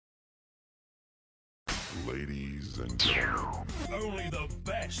Ladies and gentlemen, only the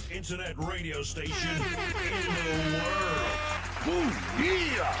best internet radio station in the world. oh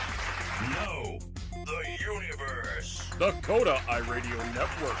yeah! No, the universe. The Coda iRadio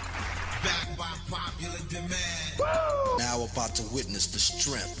Network. Back by popular demand. Woo! Now about to witness the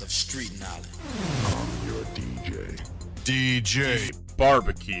strength of street knowledge. I'm your DJ. DJ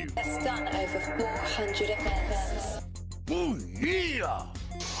Barbecue. Has done over 400 events. Oh yeah!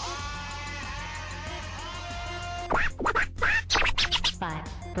 5,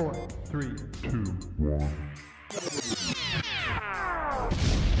 4, 3, 2, 1.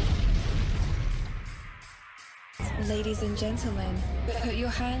 Ladies and gentlemen, put your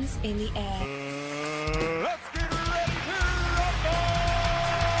hands in the air. Let's get ready to rumble!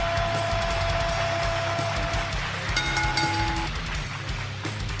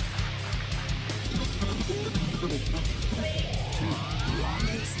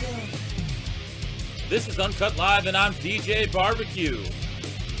 This is Uncut Live, and I'm DJ Barbecue.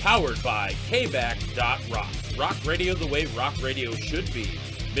 Powered by KBAC.Rocks. Rock radio the way rock radio should be.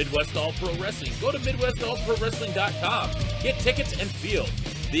 Midwest All Pro Wrestling. Go to MidwestAllProWrestling.com. Get tickets and feel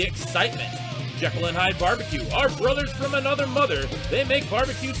the excitement. Jekyll and Hyde Barbecue. Our brothers from another mother. They make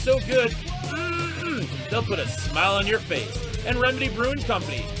barbecue so good, they'll put a smile on your face. And Remedy Brewing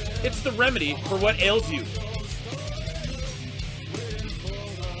Company. It's the remedy for what ails you.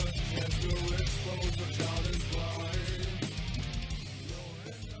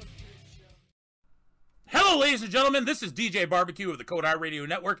 Hello, ladies and gentlemen. This is DJ Barbecue of the Coda iRadio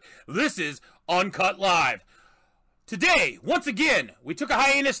Network. This is Uncut Live. Today, once again, we took a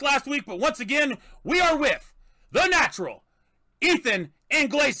hiatus last week, but once again, we are with the natural, Ethan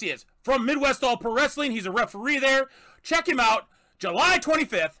Iglesias from Midwest All Pro Wrestling. He's a referee there. Check him out July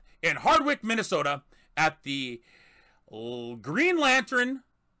 25th in Hardwick, Minnesota at the Green Lantern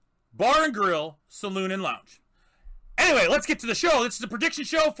Bar and Grill, Saloon and Lounge. Anyway, let's get to the show. This is a prediction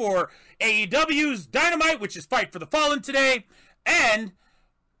show for AEW's Dynamite, which is Fight for the Fallen today. And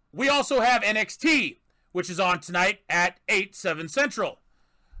we also have NXT, which is on tonight at 8, 7 Central.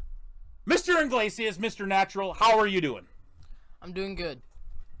 Mr. Iglesias, Mr. Natural, how are you doing? I'm doing good.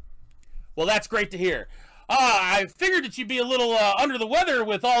 Well, that's great to hear. I figured that you'd be a little under the weather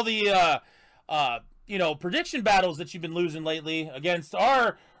with all the, prediction battles that you've been losing lately against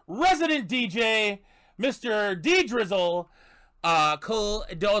our resident DJ, Mr. D Drizzle, Cole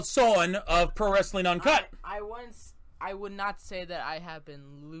Dawson of Pro Wrestling Uncut. I would not say that I have been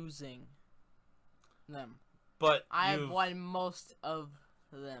losing them. But I have won most of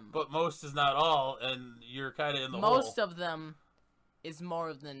them. But most is not all, and you're kind of in the hole. Most of them is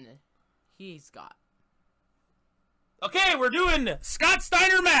more than he's got. Okay, we're doing Scott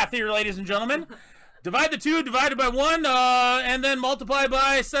Steiner math here, ladies and gentlemen. Divide the 2, divided by 1, and then multiply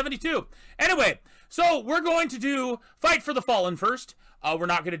by 72. Anyway, so we're going to do Fight for the Fallen first. We're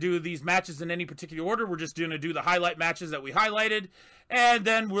not going to do these matches in any particular order. We're just going to do the highlight matches that we highlighted. And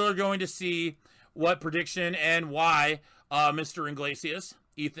then we're going to see what prediction and why Mr. Iglesias,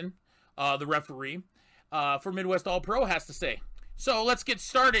 Ethan, the referee for Midwest All Pro, has to say. So let's get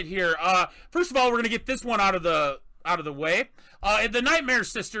started here. First of all, we're going to get this one out of the way. The Nightmare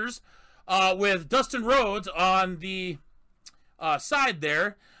Sisters with Dustin Rhodes on the side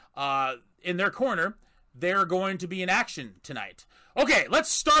there in their corner. They're going to be in action tonight. Okay, let's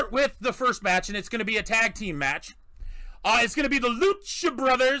start with the first match, and it's going to be a tag team match. It's going to be the Lucha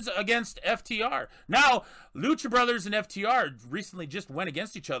Brothers against FTR. Now, Lucha Brothers and FTR recently just went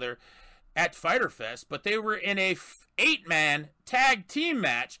against each other at Fyter Fest, but they were in a 8-man tag team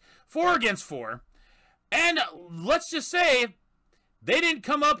match, 4 against 4. And let's just say they didn't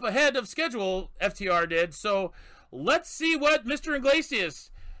come up ahead of schedule, FTR did. So let's see what Mr.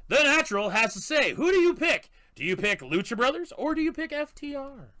 Iglesias, the Natural, has to say. Who do you pick? Do you pick Lucha Brothers or do you pick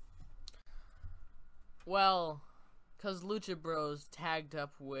FTR? Well, because Lucha Bros tagged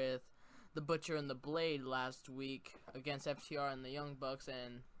up with the Butcher and the Blade last week against FTR and the Young Bucks,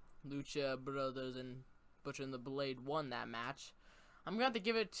 and Lucha Brothers and Butcher and the Blade won that match, I'm going to have to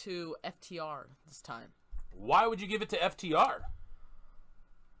give it to FTR this time. Why would you give it to FTR?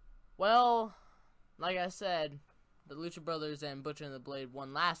 Well, like I said, the Lucha Brothers and Butcher and the Blade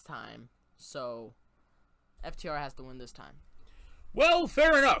won last time, so FTR has to win this time. Well,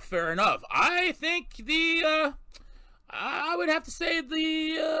 fair enough, fair enough. I think I would have to say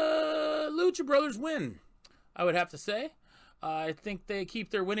the Lucha Brothers win. I would have to say. I think they keep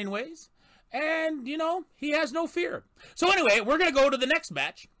their winning ways. And, he has no fear. So anyway, we're going to go to the next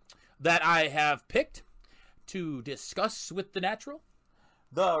match that I have picked to discuss with the Natural,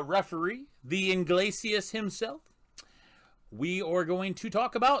 the referee, the Iglesias himself. We are going to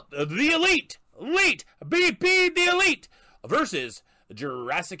talk about the Elite Elite, BP the Elite versus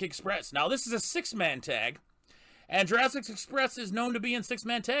Jurassic Express. Now, this is a 6-man tag, and Jurassic Express is known to be in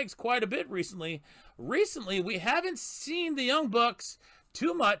 6-man tags quite a bit recently. Recently, we haven't seen the Young Bucks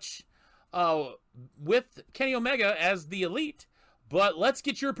too much with Kenny Omega as the Elite, but let's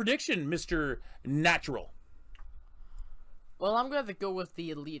get your prediction, Mr. Natural. Well, I'm going to have to go with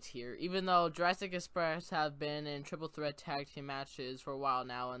the Elite here, even though Jurassic Express have been in triple threat tag team matches for a while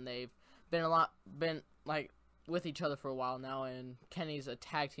now, and they've been with each other for a while now, and Kenny's a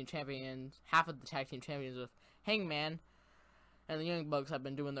tag team champion, half of the tag team champions with Hangman, and the Young Bucks have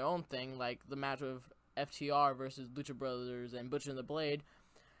been doing their own thing, like the match with FTR versus Lucha Brothers and Butcher and the Blade.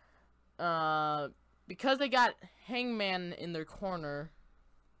 Because they got Hangman in their corner,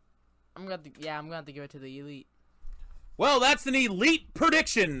 I'm gonna have to give it to the Elite. Well, that's an Elite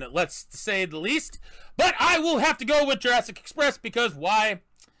prediction, let's say the least. But I will have to go with Jurassic Express because why?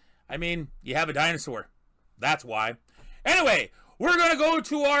 I mean, you have a dinosaur. That's why. Anyway, we're going to go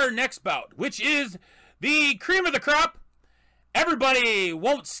to our next bout, which is the cream of the crop. Everybody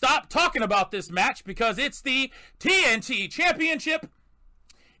won't stop talking about this match because it's the TNT Championship.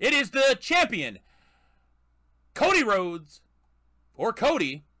 It is the champion, Cody Rhodes, or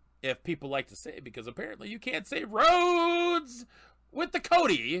Cody, if people like to say it, because apparently you can't say Rhodes with the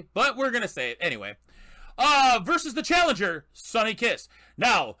Cody, but we're going to say it anyway. Versus the challenger, Sonny Kiss.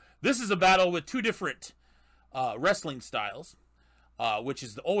 Now, this is a battle with two different wrestling styles, which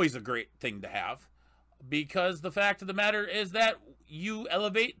is always a great thing to have, because the fact of the matter is that you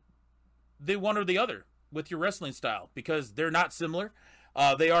elevate the one or the other with your wrestling style, because they're not similar.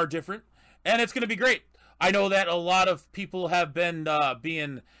 They are different, and it's going to be great. I know that a lot of people have been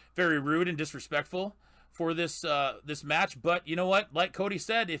being very rude and disrespectful for this match, but you know what? Like Cody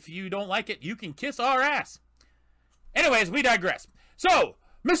said, if you don't like it, you can kiss our ass. Anyways, we digress. So,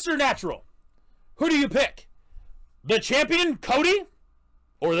 Mr. Natural, who do you pick? The champion, Cody,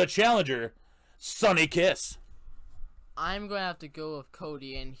 or the challenger, Sonny Kiss? I'm going to have to go with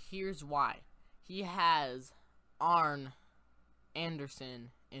Cody, and here's why. He has Arn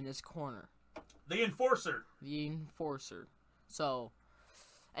Anderson in his corner. The Enforcer. The Enforcer. So,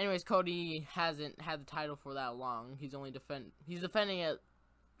 anyways, Cody hasn't had the title for that long. He's defending it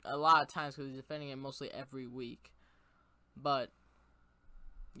a lot of times because he's defending it mostly every week. But,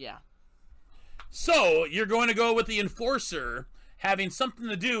 yeah. So, you're going to go with the Enforcer having something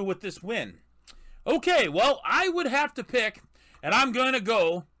to do with this win. Okay, well, I would have to pick, and I'm going to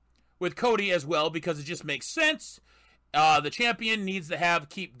go with Cody as well because it just makes sense. The champion needs to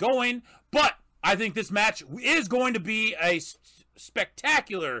keep going, but I think this match is going to be a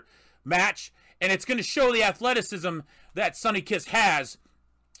spectacular match, and it's going to show the athleticism that Sonny Kiss has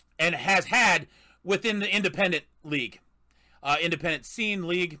and has had within the independent league. Independent scene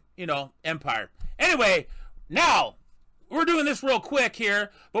league, empire. Anyway, now, we're doing this real quick here,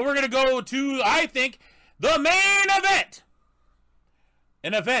 but we're going to go to, I think, the main event.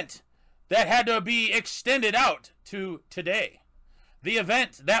 An event that had to be extended out to today. The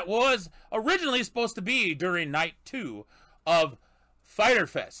event that was originally supposed to be during night 2 of Fyter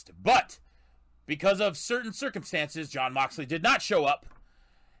Fest, but because of certain circumstances, Jon Moxley did not show up,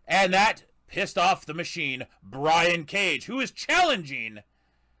 and that pissed off the Machine, Brian Cage, who is challenging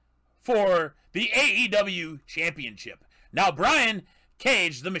for the AEW Championship. Now, Brian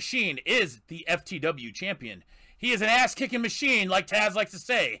Cage, the Machine, is the FTW champion. He is an ass-kicking machine, like Taz likes to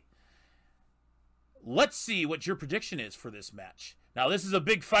say. Let's see what your prediction is for this match. Now, this is a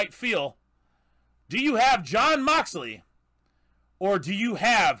big fight feel. Do you have Jon Moxley, or do you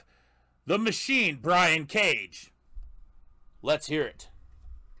have the Machine, Brian Cage? Let's hear it.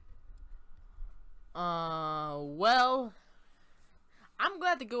 Well, I'm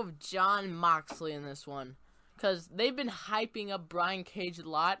glad to go with Jon Moxley in this one, because they've been hyping up Brian Cage a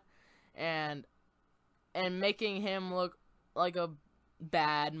lot, and making him look like a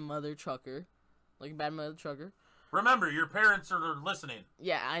bad mother trucker. Like a bad mother trucker. Remember, your parents are listening.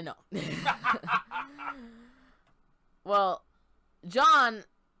 Yeah, I know. Well, John,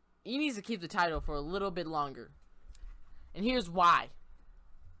 he needs to keep the title for a little bit longer. And here's why.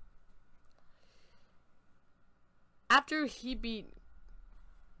 After he beat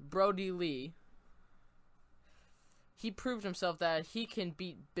Brody Lee, he proved himself that he can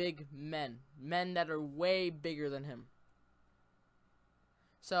beat big men. Men that are way bigger than him.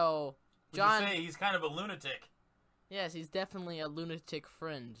 So, John... Would you say he's kind of a lunatic? Yes, he's definitely a lunatic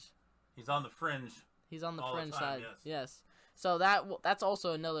fringe. He's on the fringe. He's on the all fringe the time, side. yes. Yes. So that's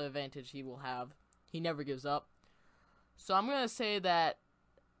also another advantage he will have. He never gives up. So I'm going to say that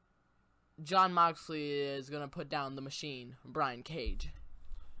Jon Moxley is going to put down the Machine, Brian Cage.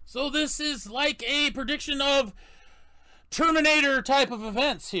 So this is like a prediction of Terminator type of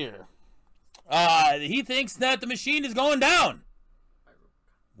events here. He thinks that the machine is going down.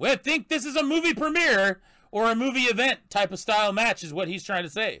 We think this is a movie premiere or a movie event type of style match is what he's trying to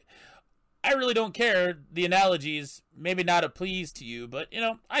say. I really don't care. The analogies maybe not a please to you, but,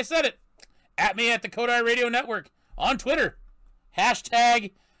 I said it. At me at the Kodai Radio Network on Twitter.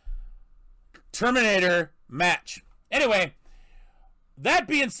 Hashtag Terminator match. Anyway, that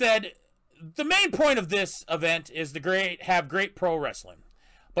being said, the main point of this event is to have great pro wrestling.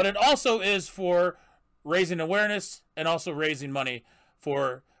 But it also is for raising awareness and also raising money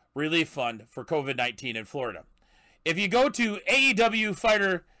for relief fund for COVID-19 in Florida. If you go to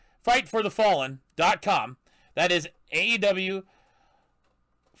AEW fightforthefallen.com, that is AEW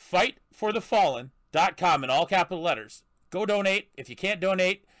fightforthefallen.com in all capital letters. Go donate. If you can't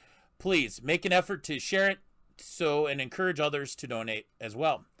donate, please make an effort to share it and encourage others to donate as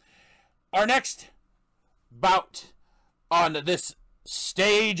well. Our next bout on this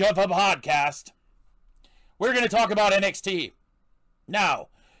stage of a podcast, we're going to talk about NXT. Now,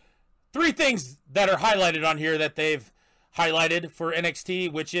 3 things that are highlighted on here that they've highlighted for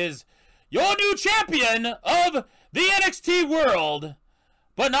NXT, which is your new champion of the NXT world,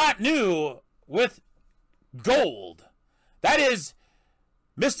 but not new with gold. That is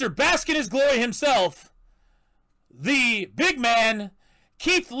Mr. Bask in his glory himself, the big man,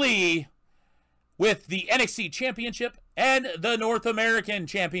 Keith Lee, with the NXT Championship and the North American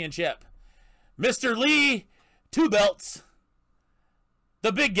Championship. Mr. Lee, 2 belts.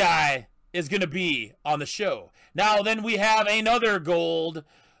 The big guy is going to be on the show. Now, then we have another gold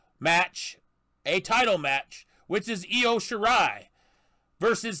match, a title match, which is Io Shirai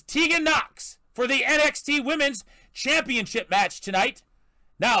versus Tegan Nox for the NXT Women's Championship match tonight.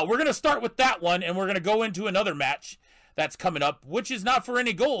 Now, we're going to start with that one, and we're going to go into another match that's coming up, which is not for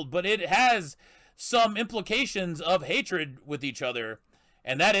any gold, but it has some implications of hatred with each other,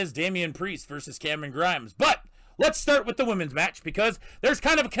 and that is Damian Priest versus Cameron Grimes. But let's start with the women's match, because there's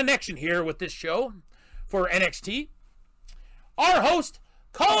kind of a connection here with this show for NXT. Our host,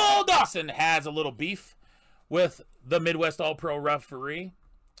 Cole Dawson, has a little beef with the Midwest All-Pro referee,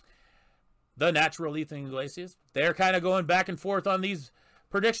 the Natural Ethan Iglesias. They're kind of going back and forth on these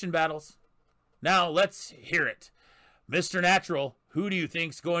prediction battles. Now, let's hear it. Mr. Natural, who do you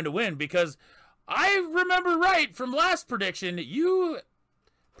think's going to win? Because I remember right from last prediction, you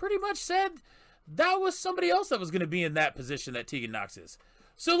pretty much said that was somebody else that was going to be in that position that Tegan Nox is.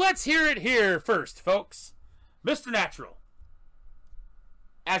 So let's hear it here first, folks. Mr. Natural,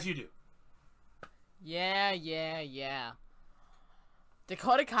 as you do. Yeah.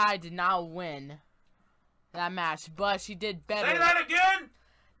 Dakota Kai did not win that match, but she did better. Say that again!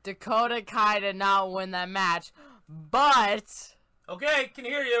 Dakota Kai did not win that match, but... Okay, can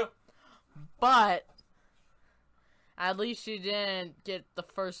hear you. But at least she didn't get the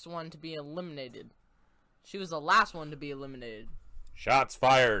first one to be eliminated. She was the last one to be eliminated. Shots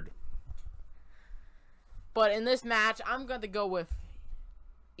fired. But in this match, I'm going to go with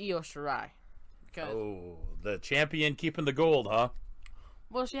Io Shirai. Oh, the champion keeping the gold, huh?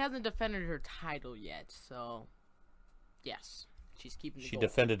 Well, she hasn't defended her title yet, so yes, she's keeping the gold. She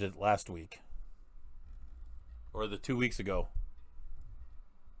defended it last week. Or the 2 weeks ago.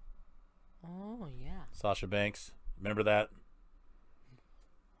 Oh, yeah. Sasha Banks. Remember that?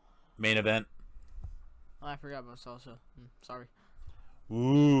 Main event. Oh, I forgot about Sasha. Sorry.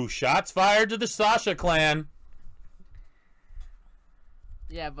 Ooh, shots fired to the Sasha clan.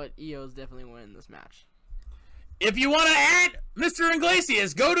 Yeah, but Io's definitely winning this match. If you want to add Mr.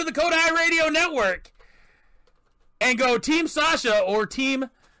 Iglesias, go to the Kodai Radio Network and go Team Sasha or Team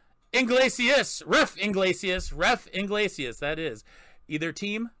Iglesias. Ref Iglesias. That is. Either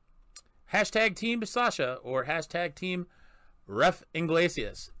team, hashtag Team Sasha or hashtag Team Ref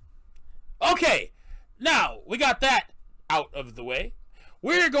Iglesias. Okay, now we got that out of the way.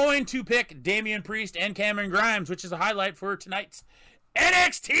 We're going to pick Damian Priest and Cameron Grimes, which is a highlight for tonight's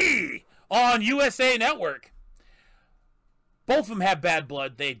NXT on USA Network. Both of them have bad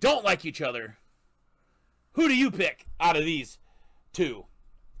blood. They don't like each other. Who do you pick out of these two?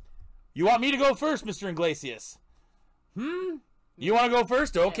 You want me to go first, Mr. Iglesias? You want to go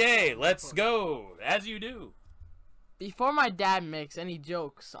first? Okay, let's go. As you do. Before my dad makes any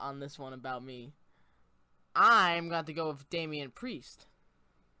jokes on this one about me, I'm going to go with Damian Priest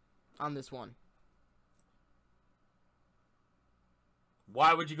on this one.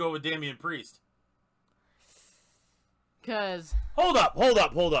 Why would you go with Damian Priest? Because... Hold up.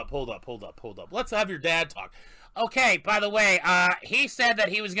 Let's have your dad talk. Okay, by the way, he said that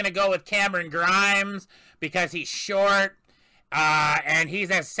he was going to go with Cameron Grimes because he's short And he's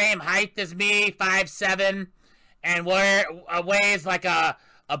the same height as me, 5'7", and weighs like a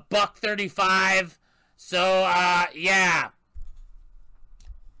 $135. So, yeah.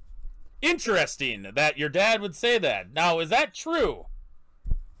 Interesting that your dad would say that. Now, is that true?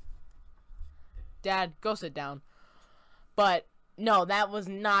 Dad, go sit down. But, no, that was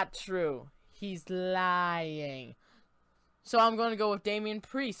not true. He's lying. So I'm going to go with Damian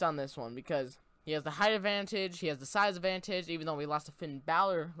Priest on this one because he has the height advantage, he has the size advantage, even though we lost to Finn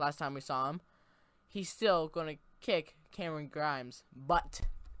Balor last time we saw him. He's still going to kick Cameron Grimes' butt.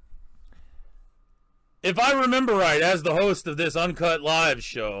 If I remember right, as the host of this Uncut Live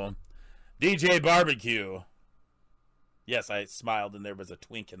show, DJ Barbecue. Yes, I smiled and there was a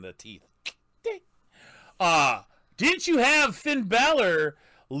twink in the teeth. Didn't you have Finn Balor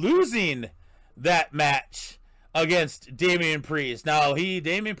losing that match against Damian Priest? Now,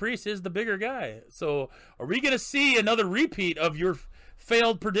 Damian Priest is the bigger guy. So, are we going to see another repeat of your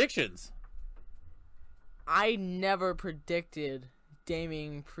failed predictions? I never predicted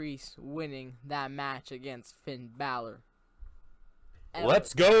Damian Priest winning that match against Finn Balor.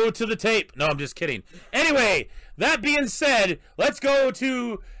 Let's go to the tape. No, I'm just kidding. Anyway, that being said, let's go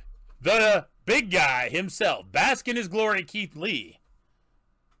to the big guy himself. Bask in his glory, Keith Lee.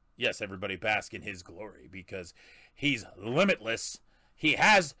 Yes, everybody bask in his glory because he's limitless. He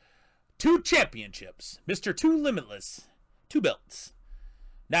has 2 championships. Mr. 2 Limitless. 2 belts.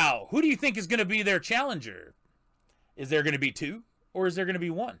 Now, who do you think is going to be their challenger? Is there going to be 2? Or is there going to be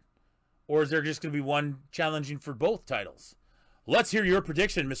 1? Or is there just going to be 1 challenging for both titles? Let's hear your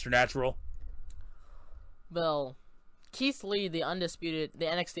prediction, Mr. Natural. Well, Keith Lee, the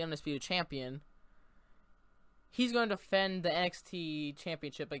NXT Undisputed Champion, he's going to defend the NXT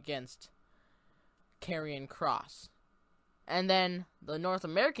Championship against Karrion Kross. And then the North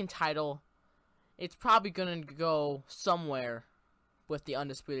American title, it's probably going to go somewhere with the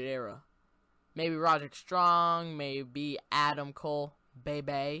Undisputed Era. Maybe Roderick Strong, maybe Adam Cole,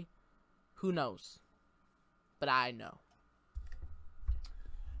 Bebe. Who knows? But I know.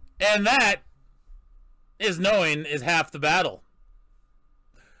 And that knowing is half the battle.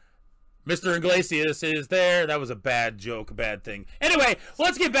 Mr. Iglesias is there. That was a bad joke, a bad thing. Anyway,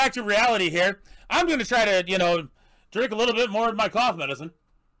 let's get back to reality here. I'm going to try to, drink a little bit more of my cough medicine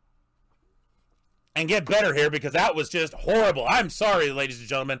and get better here because that was just horrible. I'm sorry, ladies and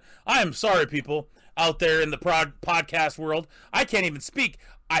gentlemen. I am sorry, people out there in the podcast world. I can't even speak.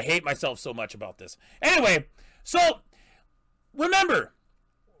 I hate myself so much about this. Anyway, so remember,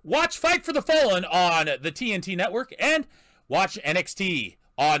 watch Fight for the Fallen on the TNT Network and watch NXT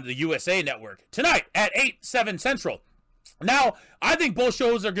on the USA Network tonight at 8/7 Central. Now, I think both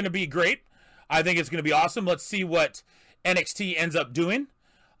shows are going to be great. I think it's going to be awesome. Let's see what NXT ends up doing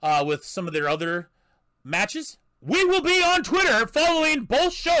with some of their other matches. We will be on Twitter following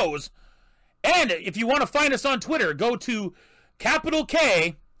both shows. And if you want to find us on Twitter, go to capital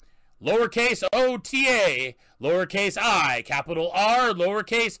K, lowercase OTA, lowercase I, capital R,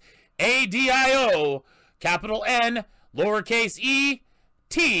 lowercase ADIO, capital N, lowercase E,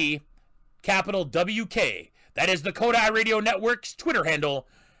 T, capital WK. That is the Kodai Radio Network's Twitter handle.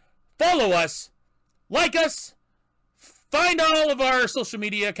 Follow us, like us, find all of our social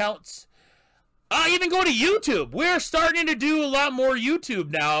media accounts. Even go to YouTube. We're starting to do a lot more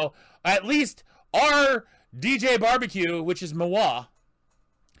YouTube now. At least our DJ Barbecue, which is Mawa,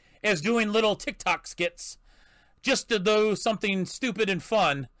 is doing little TikTok skits just to do something stupid and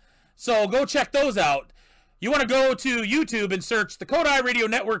fun. So go check those out. You want to go to YouTube and search the Kodai Radio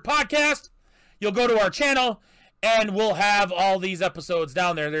Network podcast. You'll go to our channel, and we'll have all these episodes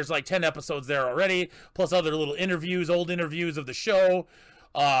down there. There's like 10 episodes there already, plus other little interviews, old interviews of the show,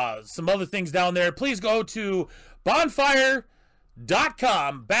 some other things down there. Please go to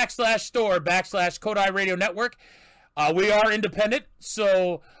bonfire.com/store/Kodai Radio Network. We are independent,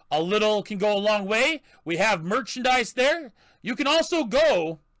 so a little can go a long way. We have merchandise there. You can also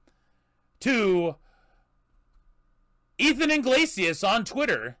go to Ethan Iglesias on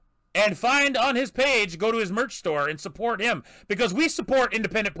Twitter and find on his page, go to his merch store and support him, because we support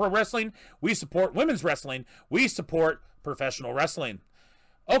independent pro wrestling, we support women's wrestling, we support professional wrestling.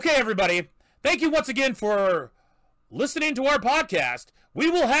 Okay, everybody, thank you once again for listening to our podcast. We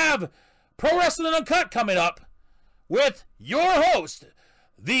will have Pro Wrestling Uncut coming up with your host,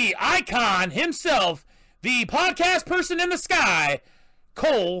 the icon himself, the podcast person in the sky,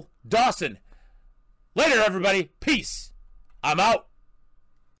 Cole Dawson. Later, everybody. Peace. I'm out.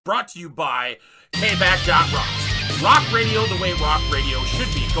 Brought to you by KBAC.Rocks. Rock radio the way rock radio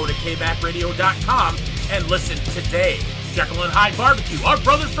should be. Go to KBACradio.com and listen today. Jekyll and Hyde Barbecue. Our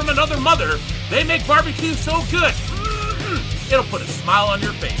brothers from another mother. They make barbecue so good. It'll put a smile on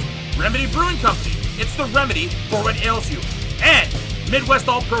your face. Remedy Brewing Company. It's the remedy for what ails you. And Midwest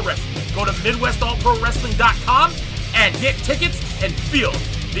All Pro Wrestling. Go to MidwestAllProWrestling.com and get tickets and feel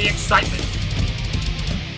the excitement.